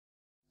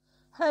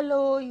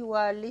Hello, you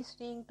are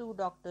listening to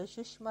Dr.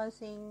 Sushma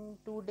Singh.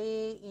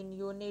 Today in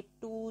Unit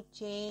 2,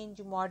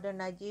 Change,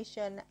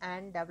 Modernization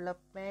and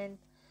Development,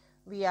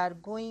 we are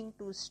going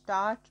to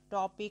start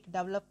topic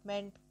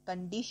development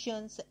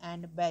conditions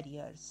and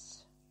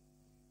barriers.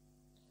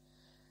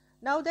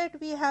 Now that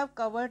we have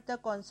covered the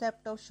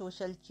concept of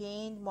social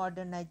change,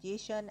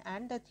 modernization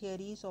and the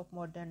theories of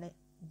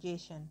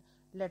modernization,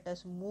 let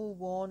us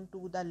move on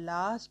to the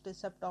last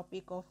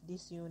subtopic of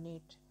this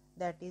unit,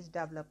 that is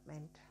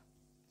development.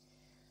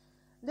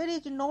 There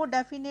is no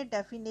definite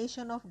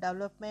definition of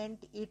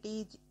development. It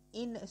is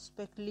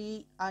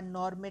inexplicably a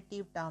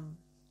normative term,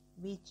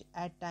 which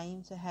at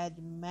times has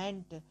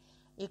meant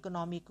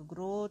economic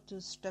growth,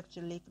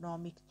 structural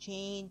economic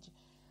change,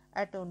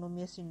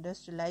 autonomous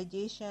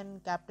industrialization,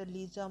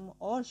 capitalism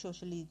or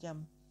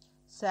socialism,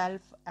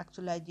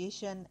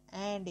 self-actualization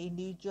and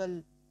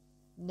individual,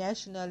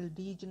 national,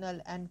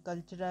 regional and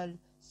cultural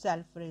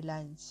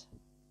self-reliance.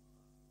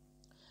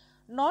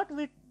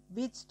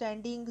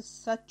 Notwithstanding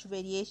such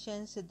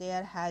variations,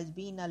 there has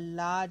been a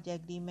large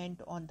agreement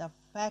on the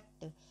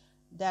fact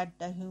that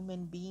the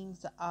human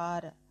beings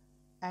are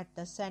at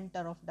the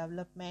center of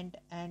development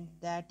and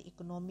that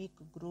economic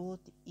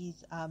growth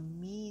is a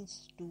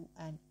means to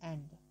an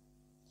end,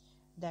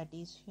 that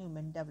is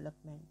human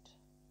development.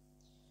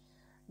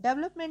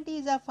 Development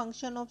is a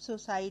function of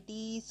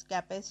society's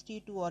capacity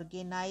to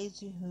organize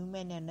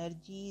human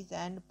energies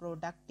and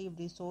productive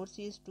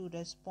resources to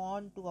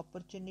respond to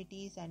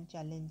opportunities and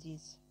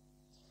challenges.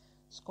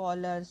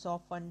 Scholars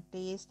often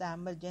trace the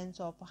emergence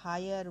of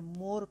higher,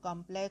 more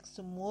complex,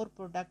 more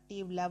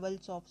productive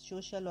levels of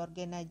social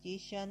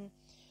organization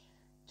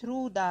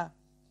through the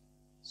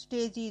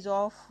stages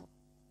of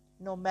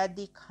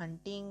nomadic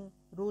hunting,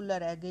 rural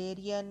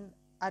agrarian,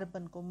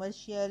 urban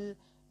commercial,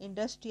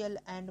 industrial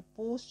and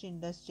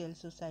post-industrial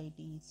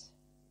societies,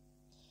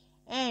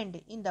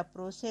 and in the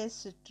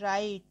process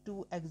try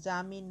to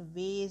examine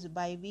ways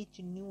by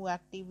which new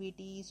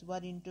activities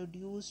were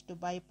introduced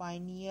by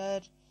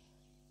pioneers,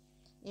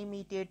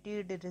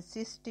 imitated,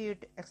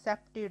 resisted,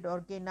 accepted,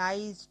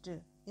 organized,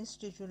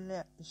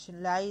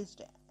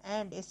 institutionalized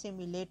and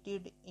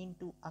assimilated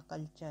into a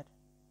culture.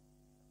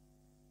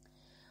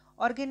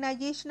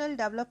 Organizational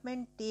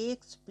development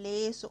takes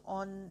place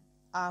on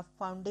a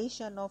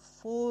foundation of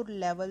 4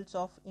 levels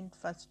of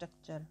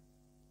infrastructure: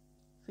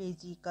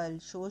 physical,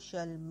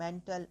 social,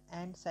 mental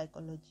and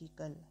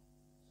psychological.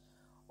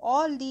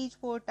 All these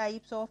 4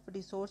 types of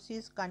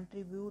resources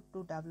contribute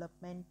to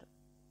development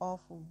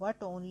of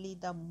what only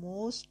the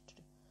most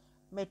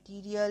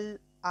material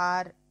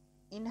are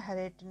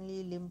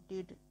inherently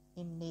limited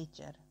in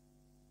nature.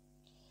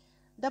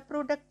 The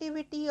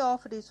productivity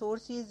of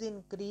resources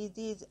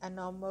increases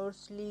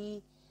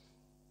enormously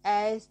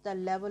as the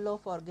level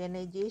of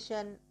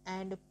organization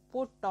and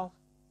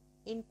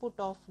input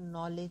of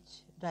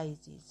knowledge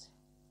rises.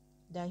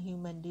 The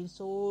human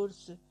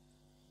resource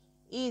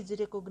is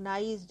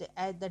recognized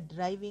as the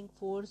driving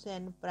force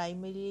and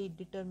primary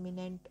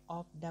determinant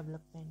of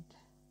development.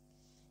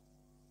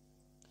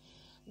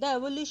 The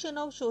evolution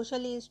of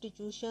social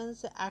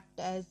institutions act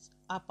as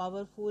a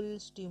powerful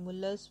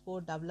stimulus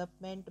for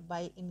development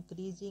by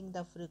increasing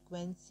the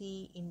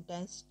frequency,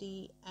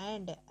 intensity,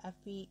 and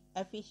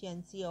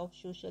efficiency of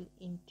social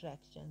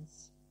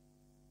interactions.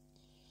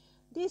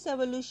 This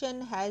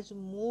evolution has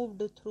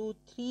moved through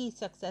 3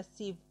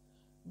 successive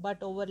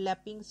but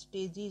overlapping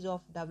stages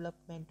of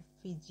development: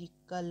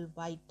 physical,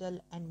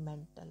 vital, and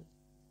mental,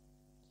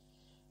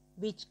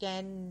 which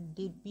can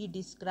be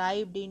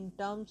described in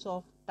terms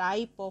of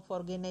type of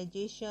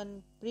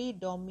organization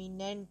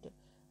predominant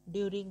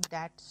during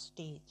that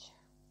stage.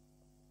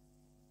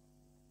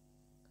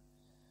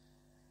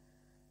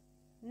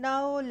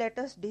 Now let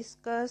us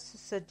discuss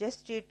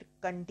suggested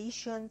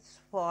conditions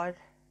for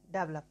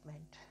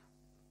development.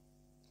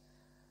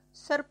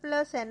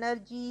 Surplus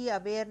energy,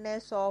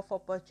 awareness of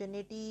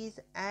opportunities,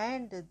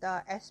 and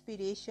the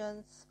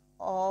aspirations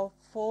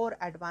for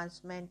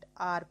advancement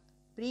are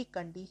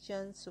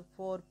preconditions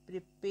for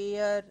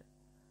prepare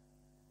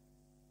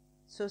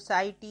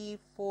society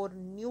for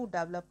new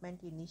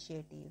development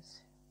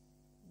initiatives.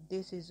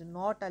 This is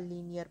not a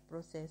linear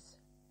process.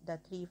 The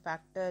 3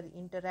 factors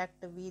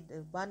interact with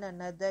one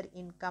another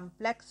in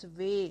complex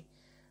way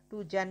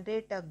to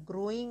generate a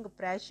growing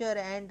pressure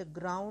and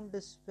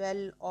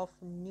groundswell of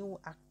new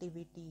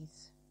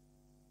activities.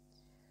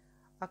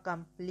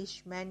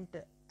 Accomplishment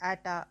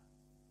at a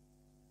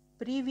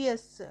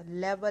previous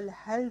level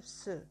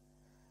helps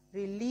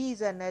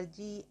release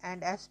energy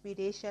and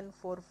aspiration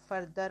for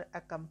further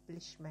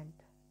accomplishment.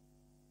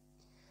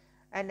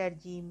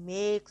 Energy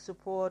makes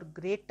for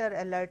greater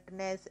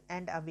alertness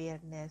and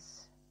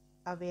awareness.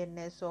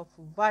 Awareness of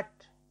what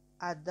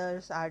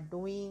others are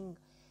doing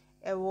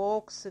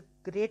evokes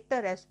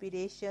greater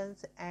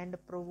aspirations and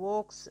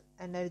provokes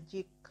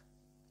energetic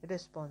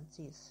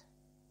responses.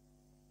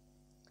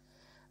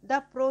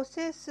 The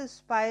process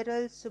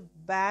spirals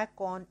back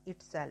on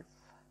itself,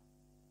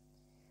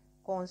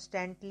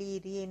 constantly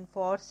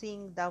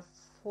reinforcing the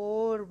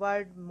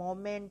forward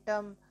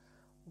momentum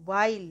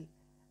while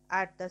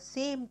At the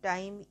same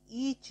time,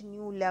 each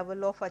new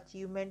level of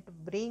achievement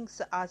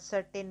brings a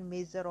certain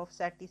measure of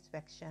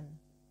satisfaction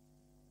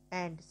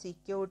and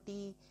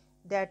security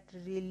that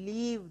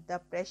relieve the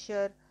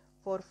pressure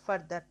for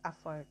further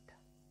effort.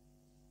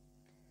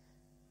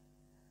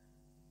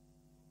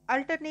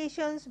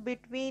 Alternations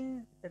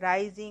between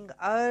rising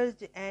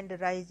urge and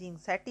rising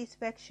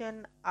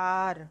satisfaction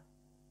are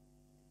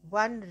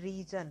one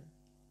reason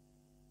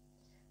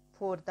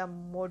for the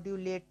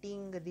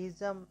modulating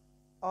rhythm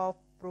of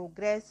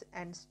progress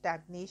and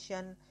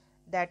stagnation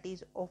that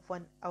is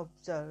often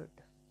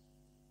observed.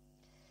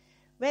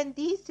 When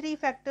these three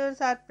factors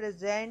are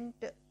present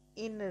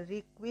in a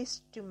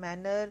requisite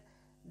manner,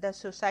 the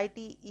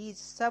society is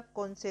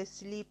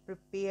subconsciously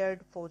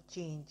prepared for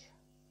change.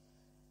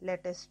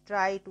 Let us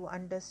try to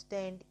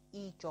understand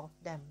each of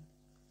them.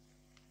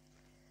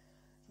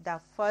 The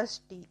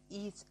first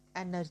is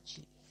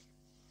energy.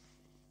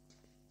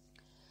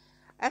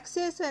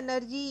 Excess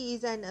energy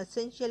is an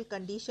essential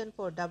condition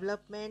for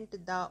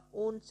development. The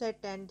onset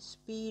and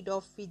speed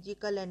of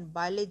physical and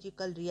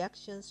biological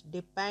reactions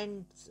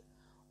depends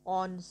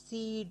on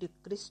seed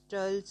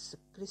crystals,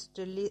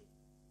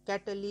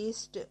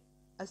 catalyst,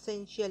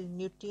 essential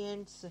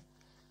nutrients,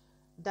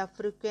 the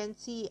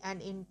frequency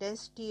and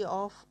intensity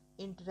of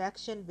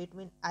interaction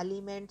between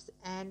elements,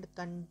 and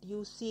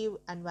conducive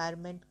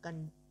environment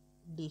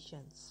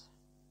conditions.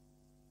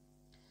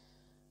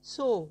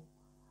 So,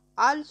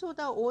 also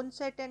the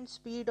onset and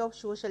speed of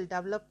social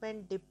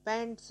development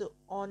depends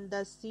on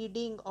the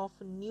seeding of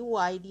new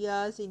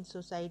ideas in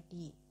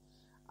society,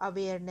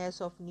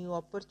 awareness of new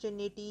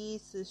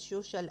opportunities,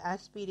 social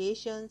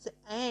aspirations,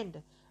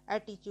 and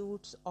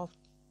attitudes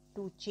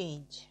to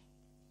change.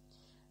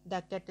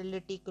 The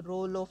catalytic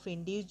role of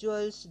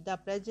individuals, the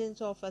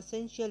presence of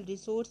essential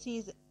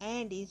resources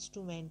and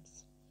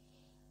instruments,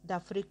 the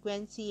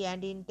frequency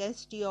and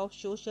intensity of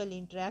social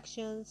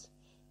interactions,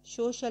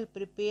 social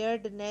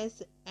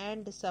preparedness,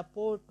 and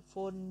support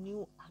for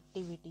new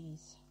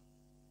activities.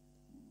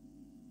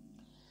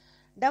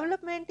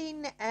 Development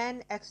in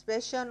an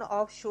expression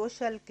of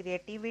social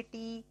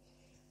creativity,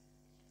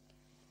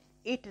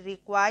 it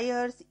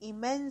requires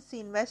immense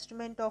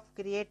investment of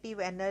creative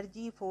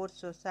energy for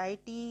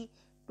society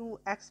to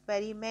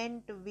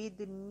experiment with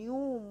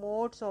new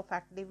modes of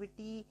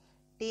activity,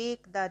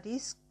 take the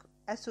risk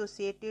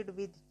associated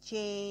with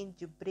change,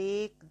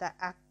 break the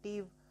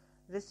active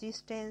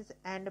resistance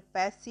and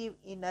passive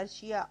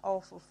inertia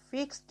of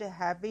fixed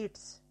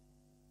habits,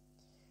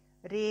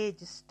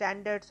 raise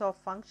standards of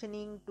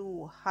functioning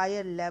to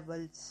higher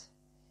levels,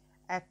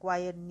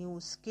 acquire new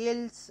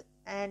skills,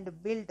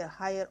 and build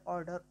higher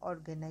order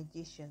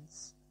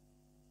organizations.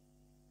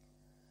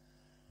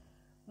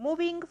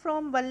 Moving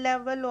from one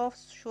level of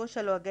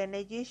social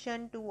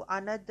organization to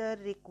another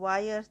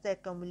requires the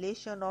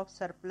accumulation of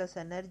surplus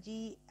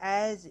energy,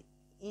 as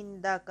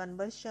in the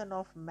conversion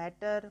of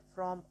matter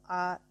from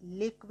a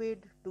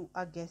liquid to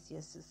a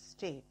gaseous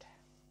state.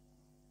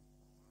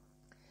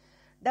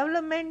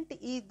 Development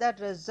is the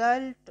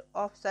result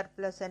of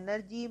surplus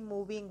energy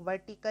moving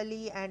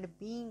vertically and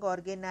being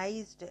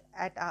organized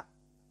at a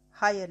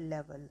higher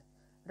level,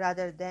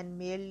 rather than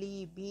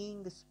merely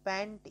being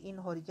spent in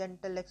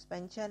horizontal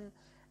expansion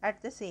at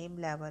the same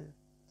level.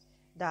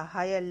 The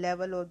higher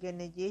level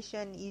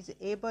organization is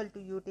able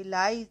to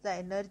utilize the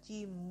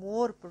energy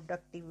more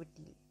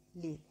productively.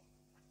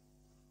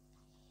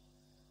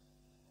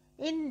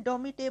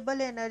 Indomitable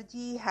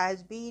energy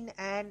has been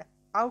an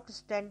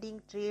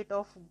outstanding trait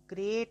of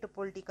great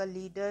political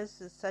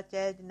leaders such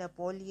as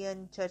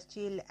Napoleon,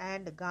 Churchill,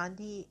 and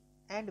Gandhi,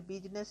 and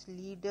business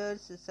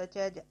leaders such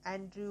as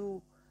Andrew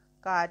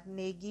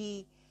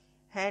Carnegie,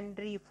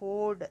 Henry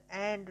Ford,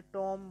 and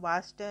Tom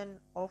Waston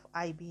of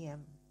IBM.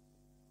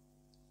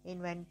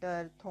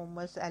 Inventor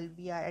Thomas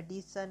Alva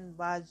Edison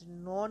was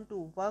known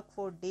to work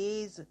for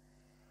days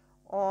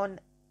on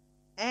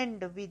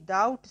end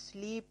without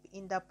sleep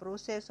in the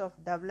process of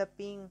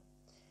developing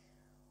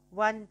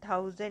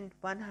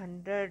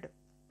 1,100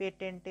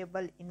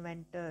 patentable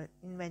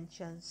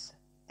inventions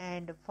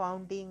and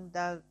founding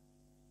the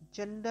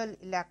General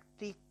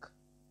Electric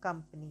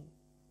Company.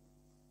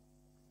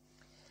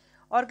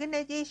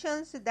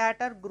 Organizations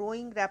that are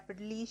growing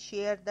rapidly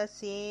share the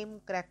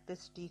same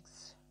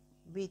characteristics,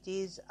 which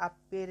is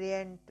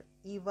apparent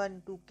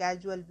even to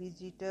casual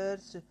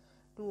visitors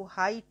to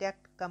high-tech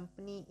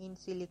company in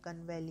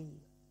Silicon Valley.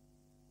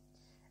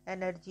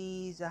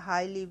 Energy is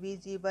highly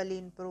visible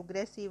in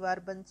progressive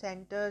urban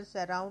centers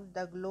around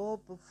the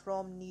globe,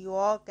 from New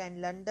York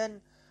and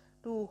London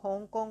to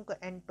Hong Kong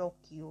and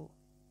Tokyo.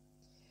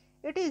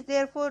 It is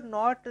therefore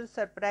not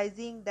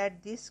surprising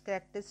that this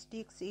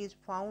characteristic is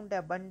found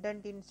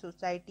abundant in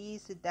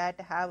societies that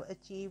have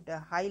achieved a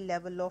high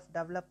level of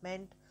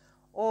development,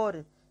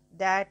 or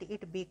that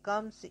it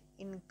becomes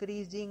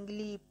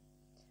increasingly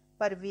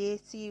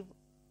pervasive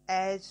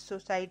as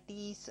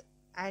societies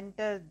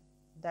enter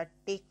the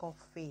take-off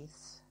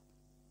phase.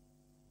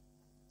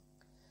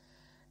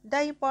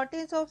 The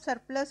importance of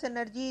surplus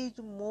energy is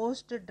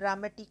most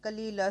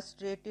dramatically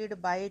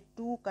illustrated by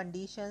two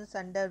conditions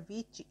under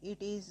which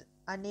it is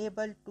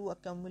unable to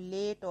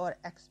accumulate or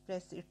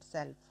express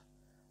itself.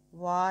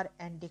 War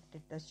and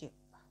dictatorship.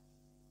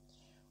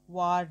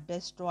 War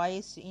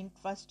destroys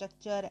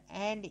infrastructure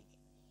and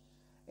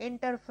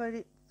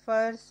interferes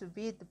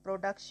with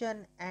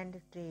production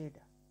and trade.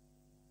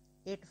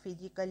 It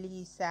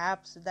physically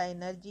saps the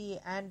energy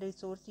and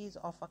resources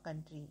of a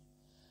country.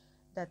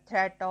 The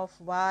threat of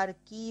war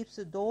keeps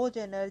those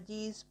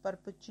energies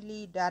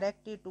perpetually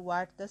directed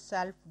toward the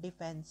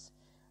self-defense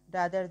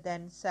rather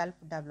than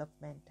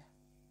self-development.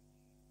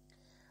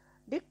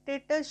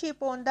 Dictatorship,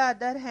 on the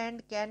other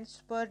hand, can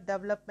spur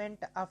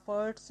development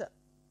efforts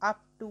up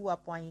to a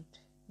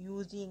point,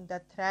 using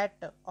the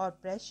threat or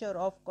pressure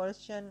of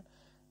coercion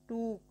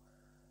to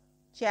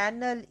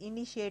channel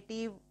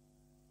initiative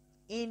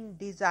in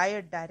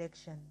desired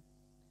direction.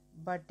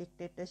 But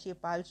dictatorship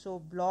also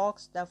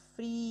blocks the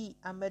free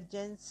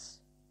emergence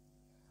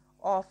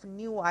of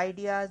new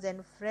ideas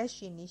and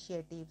fresh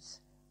initiatives,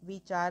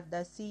 which are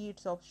the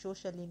seeds of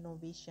social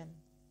innovation.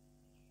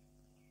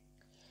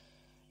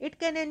 It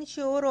can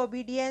ensure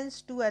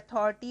obedience to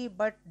authority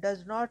but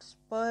does not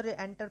spur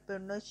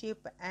entrepreneurship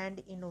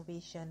and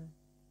innovation.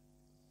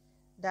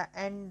 The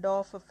end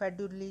of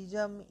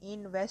feudalism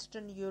in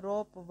Western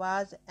Europe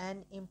was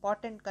an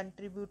important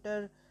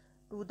contributor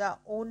to the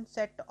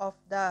onset of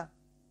the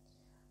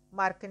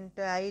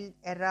mercantile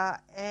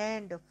era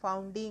and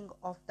founding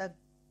of the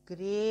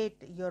great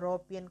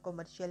European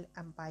commercial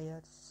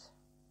empires.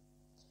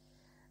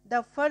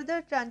 The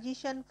further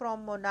transition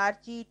from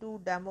monarchy to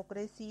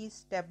democracy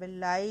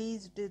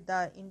stabilized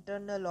the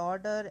internal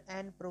order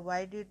and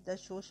provided the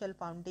social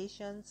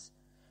foundations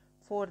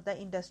for the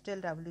Industrial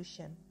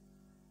Revolution.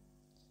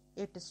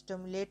 It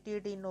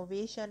stimulated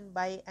innovation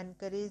by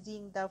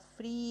encouraging the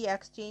free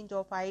exchange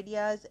of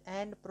ideas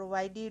and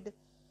provided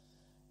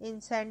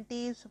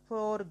incentives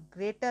for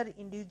greater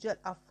individual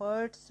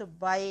efforts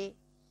by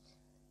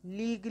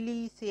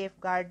legally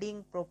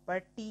safeguarding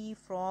property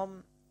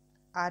from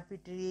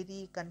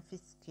arbitrary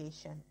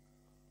confiscation.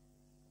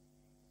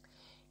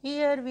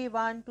 Here we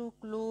want to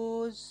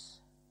close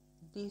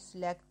this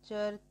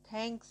lecture.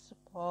 Thanks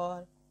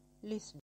for listening.